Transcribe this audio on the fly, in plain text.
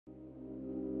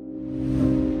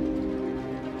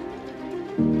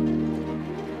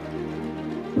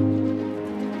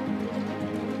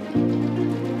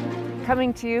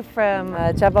coming to you from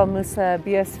Jabal Musa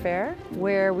Biosphere,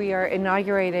 where we are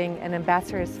inaugurating an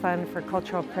Ambassadors Fund for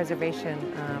Cultural Preservation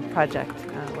project.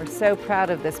 We're so proud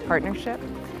of this partnership.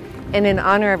 And in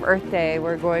honor of Earth Day,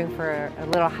 we're going for a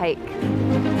little hike.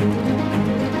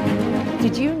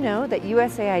 Did you know that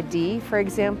USAID, for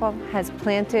example, has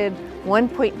planted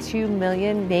 1.2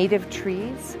 million native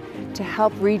trees to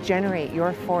help regenerate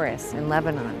your forests in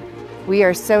Lebanon? We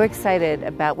are so excited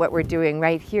about what we're doing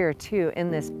right here too in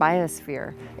this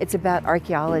biosphere. It's about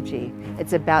archaeology,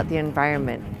 it's about the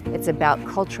environment, it's about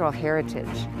cultural heritage.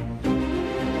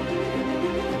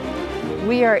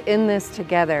 We are in this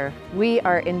together. We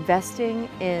are investing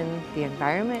in the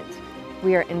environment,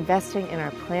 we are investing in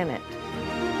our planet.